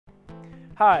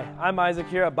Hi, I'm Isaac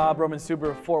here at Bob Roman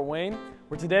Subaru of Fort Wayne,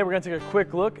 where today we're going to take a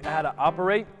quick look at how to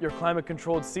operate your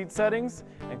climate-controlled seat settings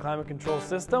and climate control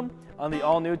system on the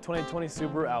all-new 2020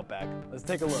 Subaru Outback. Let's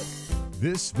take a look.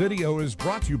 This video is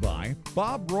brought to you by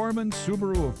Bob Roman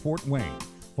Subaru of Fort Wayne.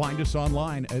 Find us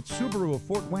online at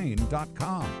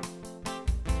SubaruofFortWayne.com.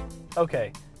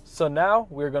 Okay, so now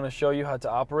we're going to show you how to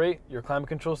operate your climate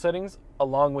control settings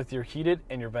along with your heated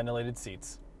and your ventilated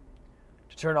seats.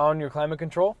 To turn on your climate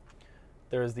control,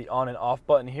 there is the on and off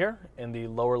button here in the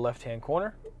lower left-hand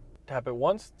corner. Tap it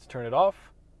once to turn it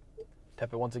off.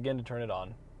 Tap it once again to turn it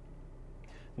on.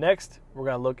 Next, we're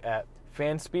going to look at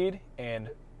fan speed and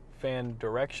fan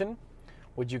direction,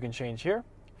 which you can change here.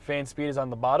 Fan speed is on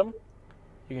the bottom.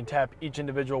 You can tap each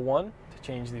individual one to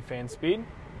change the fan speed.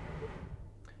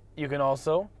 You can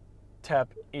also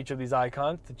tap each of these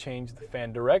icons to change the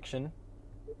fan direction,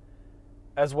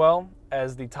 as well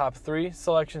as the top three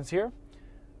selections here.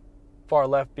 Far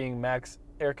left being max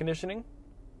air conditioning,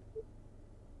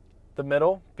 the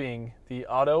middle being the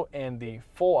auto and the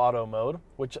full auto mode,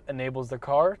 which enables the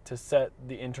car to set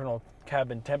the internal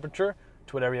cabin temperature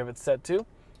to whatever you have it set to,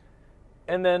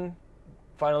 and then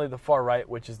finally the far right,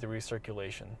 which is the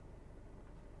recirculation.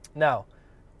 Now,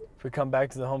 if we come back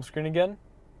to the home screen again,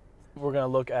 we're going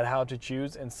to look at how to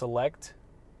choose and select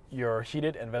your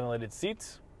heated and ventilated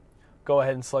seats. Go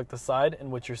ahead and select the side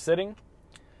in which you're sitting,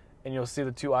 and you'll see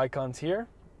the two icons here,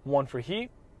 one for heat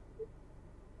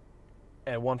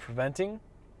and one for venting.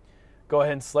 Go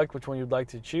ahead and select which one you'd like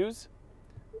to choose.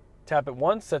 Tap it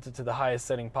once, sets it to the highest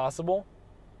setting possible.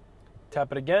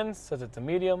 Tap it again, sets it to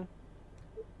medium.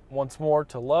 Once more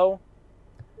to low.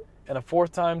 And a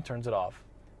fourth time turns it off.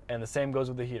 And the same goes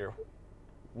with the heater.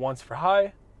 Once for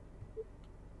high,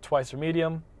 twice for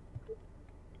medium,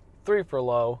 3 for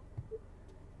low,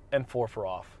 and 4 for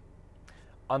off.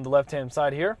 On the left-hand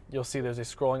side here, you'll see there's a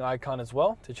scrolling icon as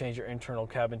well to change your internal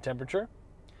cabin temperature,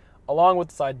 along with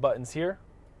the side buttons here,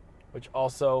 which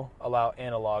also allow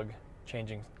analog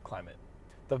changing climate.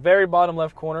 The very bottom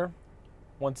left corner,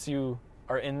 once you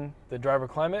are in the driver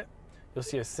climate, you'll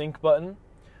see a sync button.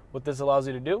 What this allows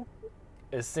you to do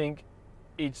is sync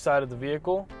each side of the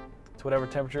vehicle to whatever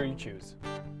temperature you choose.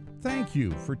 Thank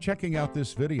you for checking out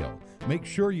this video. Make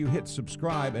sure you hit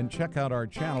subscribe and check out our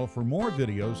channel for more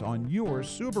videos on your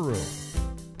Subaru.